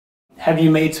Have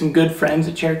you made some good friends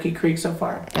at Cherokee Creek so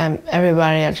far?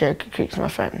 Everybody at Cherokee Creek is my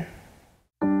friend.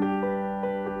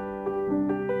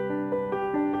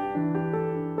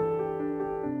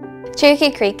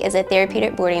 Cherokee Creek is a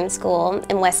therapeutic boarding school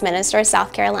in Westminster,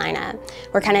 South Carolina.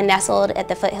 We're kind of nestled at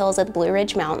the foothills of the Blue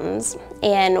Ridge Mountains,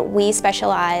 and we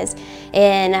specialize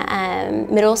in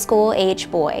middle school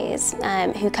age boys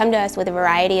who come to us with a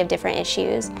variety of different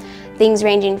issues. Things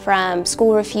ranging from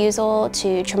school refusal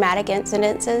to traumatic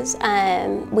incidences.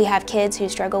 We have kids who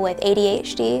struggle with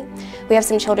ADHD. We have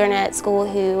some children at school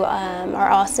who are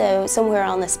also somewhere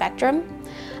on the spectrum.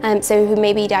 So who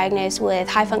may be diagnosed with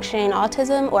high-functioning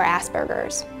autism or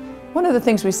Asperger's. One of the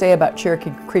things we say about Cherokee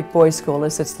Creek Boys School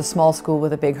is it's the small school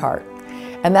with a big heart.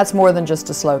 And that's more than just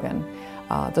a slogan.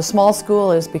 The small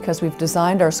school is because we've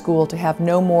designed our school to have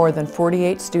no more than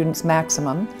 48 students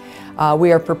maximum.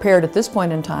 We are prepared at this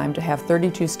point in time to have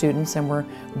 32 students, and we're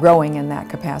growing in that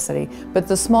capacity. But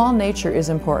the small nature is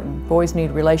important. Boys need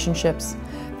relationships.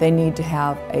 They need to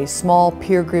have a small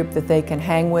peer group that they can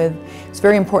hang with. It's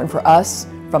very important for us,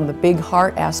 from the big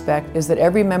heart aspect, is that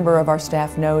every member of our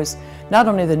staff knows not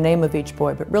only the name of each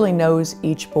boy, but really knows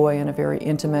each boy in a very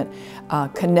intimate,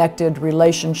 connected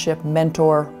relationship,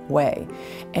 mentor way.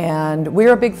 And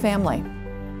we're a big family.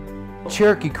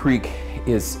 Cherokee Creek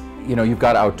is, you know, you've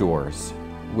got outdoors,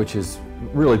 which is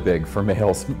really big for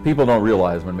males. People don't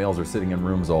realize when males are sitting in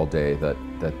rooms all day that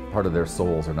part of their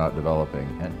souls are not developing,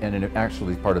 and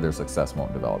actually part of their success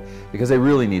won't develop, because they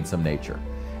really need some nature.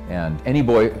 And any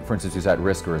boy, for instance, who's at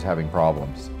risk or is having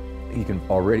problems, he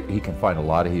can find a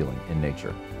lot of healing in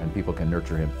nature, and people can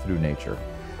nurture him through nature.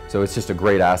 So it's just a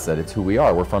great asset. It's who we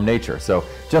are. We're from nature. So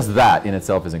just that in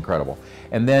itself is incredible.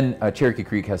 And then Cherokee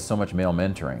Creek has so much male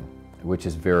mentoring, which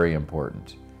is very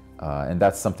important. And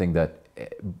that's something that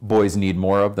boys need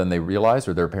more of than they realize,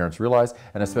 or their parents realize,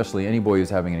 and especially any boy who's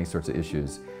having any sorts of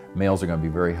issues, males are going to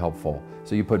be very helpful.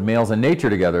 So you put males and nature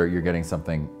together, you're getting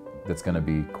something that's going to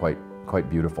be quite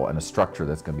beautiful, and a structure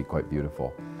that's going to be quite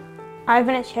beautiful. I've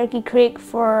been at Cherokee Creek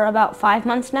for about 5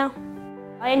 months now.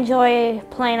 I enjoy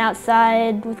playing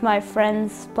outside with my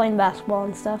friends, playing basketball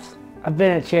and stuff. I've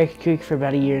been at Cherokee Creek for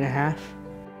about 1.5 years.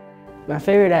 My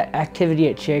favorite activity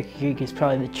at Cherokee Creek is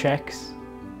probably the treks.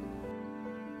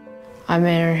 I've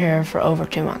been here for over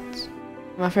 2 months.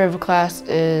 My favorite class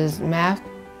is math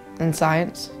and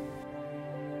science.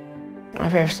 My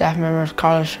favorite staff member is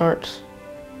Carla Shorts.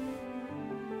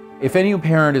 If any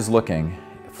parent is looking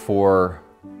for,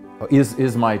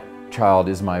 is my child,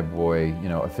 is my boy, you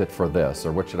know, a fit for this,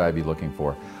 or what should I be looking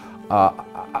for?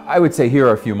 I would say here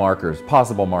are a few markers,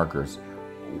 possible markers.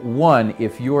 One,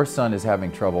 if your son is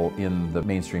having trouble in the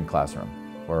mainstream classroom,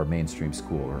 or a mainstream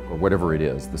school, or whatever it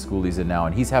is, the school he's in now,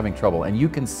 and he's having trouble, and you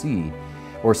can see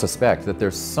or suspect that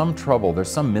there's some trouble, there's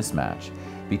some mismatch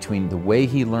between the way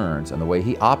he learns and the way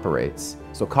he operates,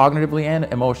 so cognitively and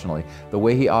emotionally, the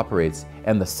way he operates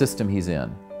and the system he's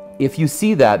in. If you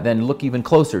see that, then look even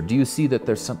closer. Do you see that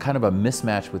there's some kind of a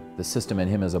mismatch with the system and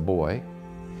him as a boy,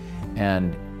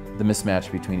 and the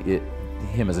mismatch between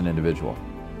him as an individual?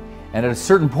 And at a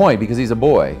certain point, because he's a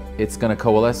boy, it's going to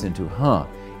coalesce into,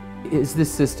 is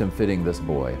this system fitting this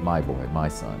boy, my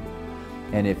son?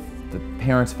 And if the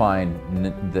parents find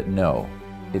that no,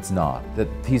 it's not, that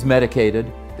he's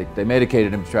medicated, they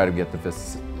medicated him to try to get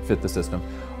fit the system,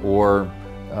 or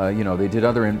you know, they did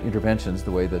other interventions the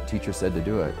way the teacher said to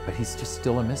do it, but he's just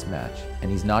still a mismatch,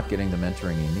 and he's not getting the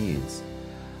mentoring he needs.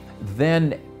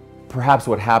 Then perhaps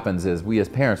what happens is, we as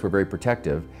parents, we're very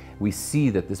protective. We see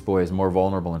that this boy is more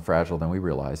vulnerable and fragile than we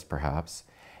realized, perhaps,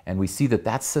 and we see that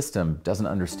that system doesn't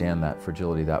understand that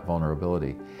fragility, that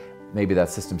vulnerability. Maybe that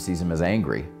system sees him as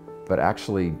angry, but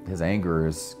actually his anger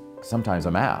is sometimes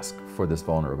a mask for this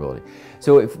vulnerability.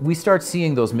 So if we start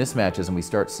seeing those mismatches and we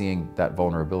start seeing that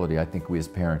vulnerability, I think we as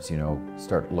parents, you know,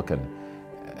 start looking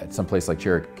at some place like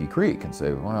Cherokee Creek and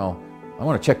say, well, I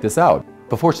want to check this out.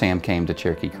 Before Sam came to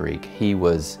Cherokee Creek, he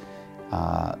was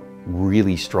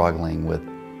really struggling with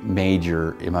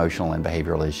major emotional and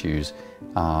behavioral issues.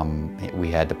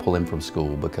 We had to pull him from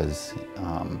school because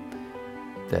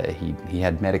he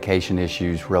had medication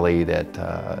issues, really, that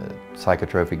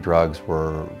psychotropic drugs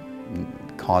were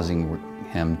causing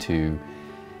him to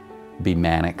be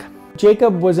manic.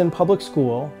 Jacob was in public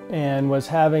school and was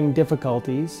having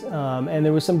difficulties, and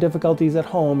there was some difficulties at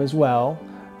home as well.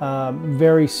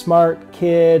 Very smart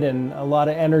kid and a lot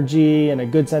of energy and a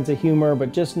good sense of humor,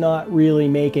 but just not really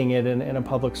making it in a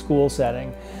public school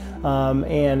setting.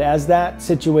 And as that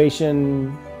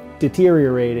situation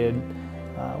deteriorated,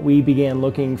 we began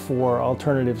looking for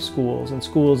alternative schools and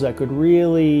schools that could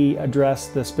really address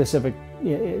the specific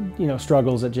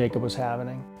struggles that Jacob was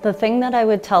having. The thing that I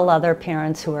would tell other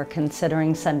parents who are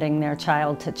considering sending their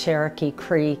child to Cherokee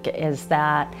Creek is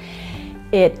that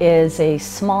it is a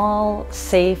small,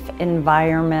 safe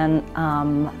environment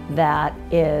that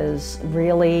is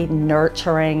really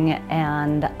nurturing,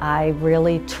 and I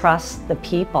really trust the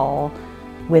people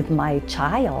with my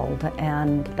child,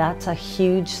 and that's a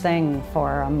huge thing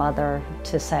for a mother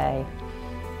to say.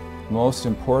 Most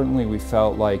importantly, we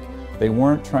felt like they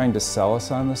weren't trying to sell us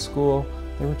on the school,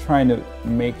 they were trying to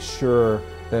make sure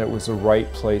that it was the right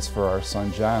place for our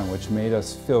son John, which made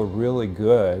us feel really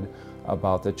good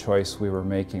about the choice we were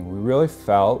making. We really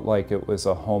felt like it was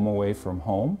a home away from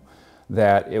home,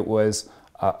 that it was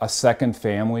a second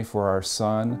family for our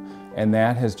son, and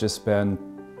that has just been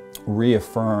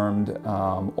reaffirmed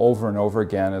over and over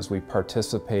again as we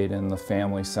participate in the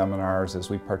family seminars, as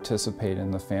we participate in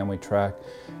the family track,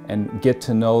 and get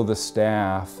to know the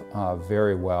staff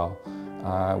very well.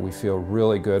 We feel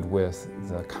really good with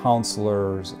the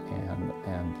counselors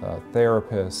and the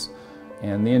therapists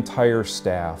and the entire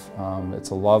staff. It's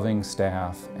a loving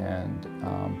staff,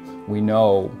 and we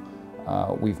know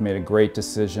we've made a great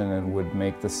decision and would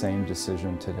make the same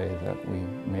decision today that we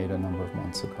made a number of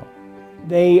months ago.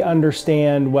 They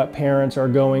understand what parents are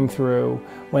going through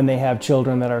when they have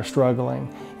children that are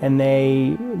struggling, and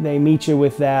they meet you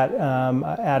with that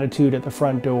attitude at the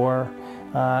front door,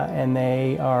 and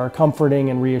they are comforting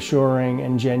and reassuring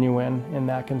and genuine in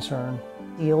that concern.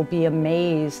 You'll be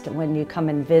amazed when you come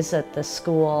and visit the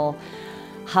school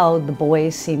how the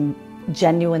boys seem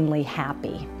genuinely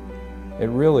happy. It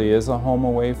really is a home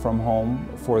away from home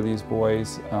for these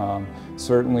boys.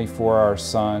 Certainly for our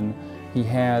son, he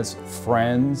has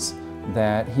friends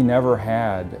that he never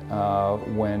had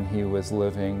when he was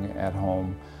living at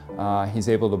home. He's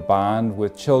able to bond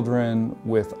with children,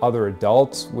 with other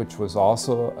adults, which was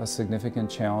also a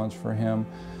significant challenge for him.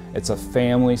 It's a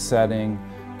family setting.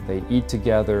 They eat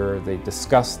together, they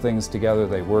discuss things together,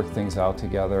 they work things out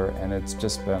together, and it's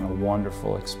just been a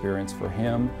wonderful experience for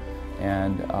him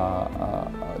and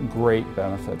a great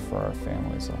benefit for our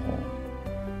family as a whole.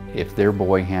 If their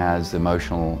boy has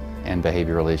emotional and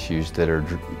behavioral issues that are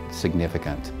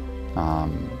significant,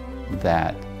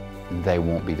 that they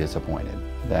won't be disappointed,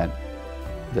 that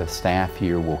the staff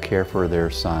here will care for their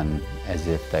son as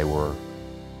if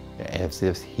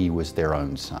he was their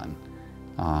own son.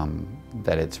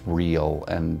 That it's real,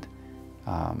 and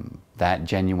that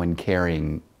genuine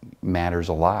caring matters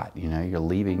a lot. You know, you're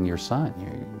leaving your son,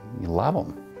 you love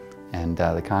him, and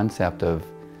the concept of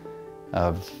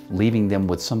leaving them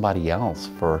with somebody else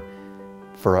for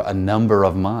a number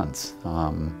of months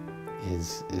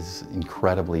is an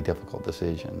incredibly difficult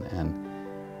decision. And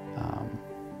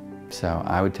so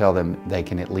I would tell them they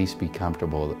can at least be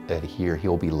comfortable that here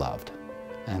he'll be loved,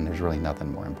 and there's really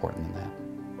nothing more important than that.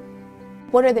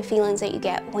 What are the feelings that you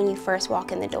get when you first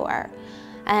walk in the door?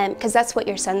 Because that's what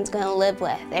your son's going to live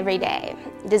with every day.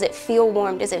 Does it feel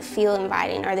warm? Does it feel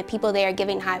inviting? Are the people there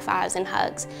giving high fives and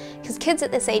hugs? Because kids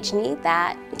at this age need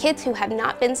that. Kids who have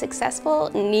not been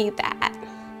successful need that.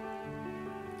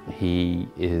 He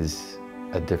is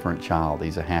a different child.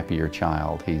 He's a happier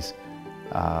child. He's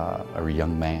a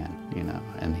young man, you know,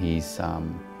 and he's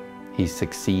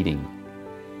succeeding,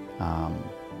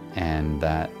 and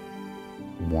that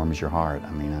warms your heart. I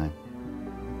mean,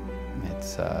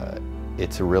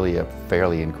 it's really a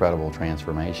fairly incredible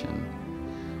transformation.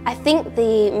 I think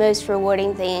the most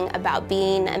rewarding thing about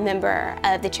being a member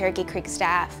of the Cherokee Creek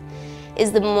staff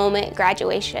is the moment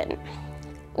graduation,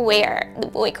 where the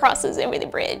boy crosses over the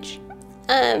bridge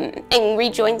and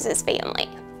rejoins his family.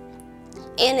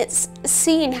 And it's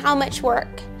seeing how much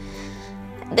work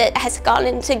that has gone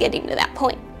into getting to that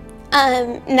point,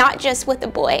 not just with the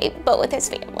boy, but with his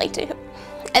family too.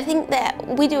 I think that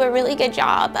we do a really good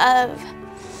job of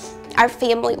our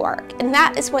family work, and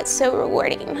that is what's so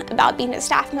rewarding about being a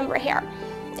staff member here.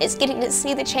 It's getting to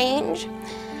see the change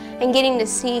and getting to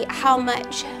see how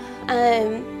much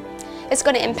it's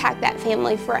going to impact that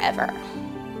family forever.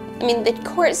 I mean, the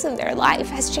course of their life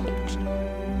has changed.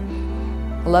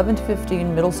 11 to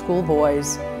 15 middle school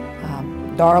boys,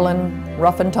 darling,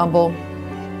 rough and tumble,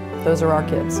 those are our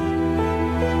kids.